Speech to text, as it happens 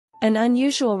An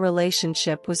unusual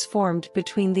relationship was formed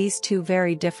between these two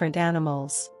very different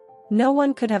animals. No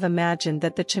one could have imagined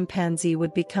that the chimpanzee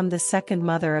would become the second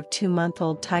mother of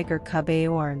 2-month-old tiger cub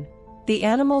Aorn. The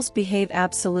animals behave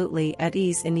absolutely at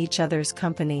ease in each other's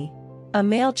company. A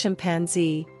male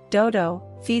chimpanzee, Dodo,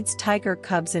 feeds tiger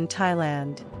cubs in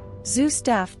Thailand. Zoo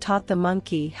staff taught the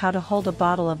monkey how to hold a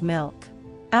bottle of milk.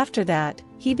 After that,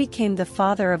 he became the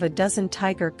father of a dozen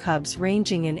tiger cubs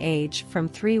ranging in age from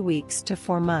 3 weeks to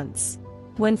 4 months.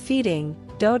 When feeding,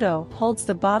 Dodo holds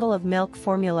the bottle of milk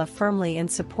formula firmly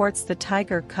and supports the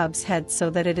tiger cub's head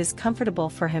so that it is comfortable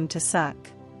for him to suck.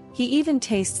 He even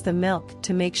tastes the milk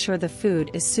to make sure the food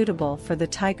is suitable for the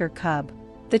tiger cub.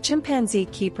 The chimpanzee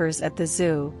keepers at the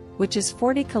zoo, which is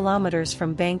 40 kilometers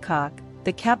from Bangkok,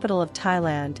 the capital of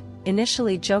Thailand,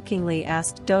 initially jokingly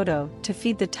asked Dodo to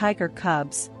feed the tiger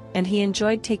cubs, and he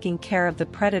enjoyed taking care of the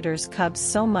predator's cubs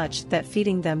so much that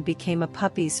feeding them became a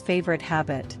puppy's favorite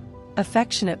habit.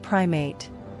 Affectionate primate.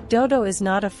 Dodo is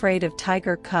not afraid of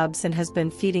tiger cubs and has been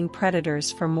feeding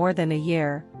predators for more than a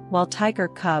year, while tiger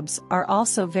cubs are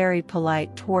also very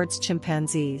polite towards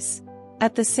chimpanzees.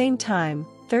 At the same time,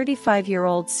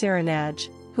 35-year-old Siranaj,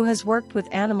 who has worked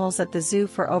with animals at the zoo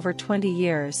for over 20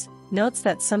 years, notes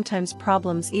that sometimes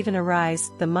problems even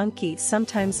arise. The monkey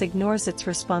sometimes ignores its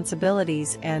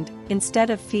responsibilities and, instead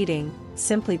of feeding,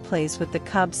 simply plays with the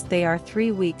cubs. They are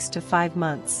 3 weeks to 5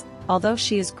 months, although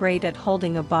she is great at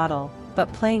holding a bottle,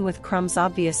 but playing with crumbs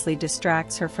obviously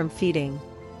distracts her from feeding.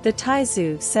 The Thai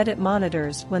Zoo said it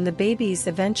monitors when the babies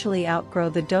eventually outgrow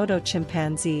the dodo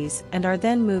chimpanzees and are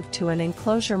then moved to an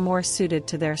enclosure more suited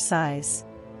to their size.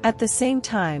 At the same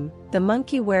time, the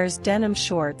monkey wears denim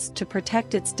shorts to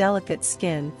protect its delicate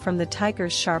skin from the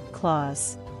tiger's sharp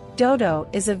claws. Dodo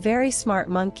is a very smart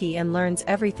monkey and learns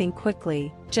everything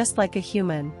quickly, just like a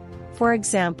human. For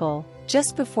example,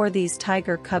 just before these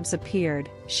tiger cubs appeared,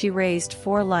 she raised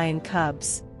 4 lion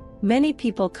cubs. Many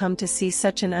people come to see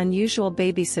such an unusual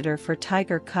babysitter for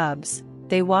tiger cubs.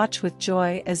 They watch with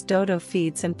joy as Dodo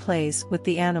feeds and plays with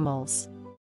the animals.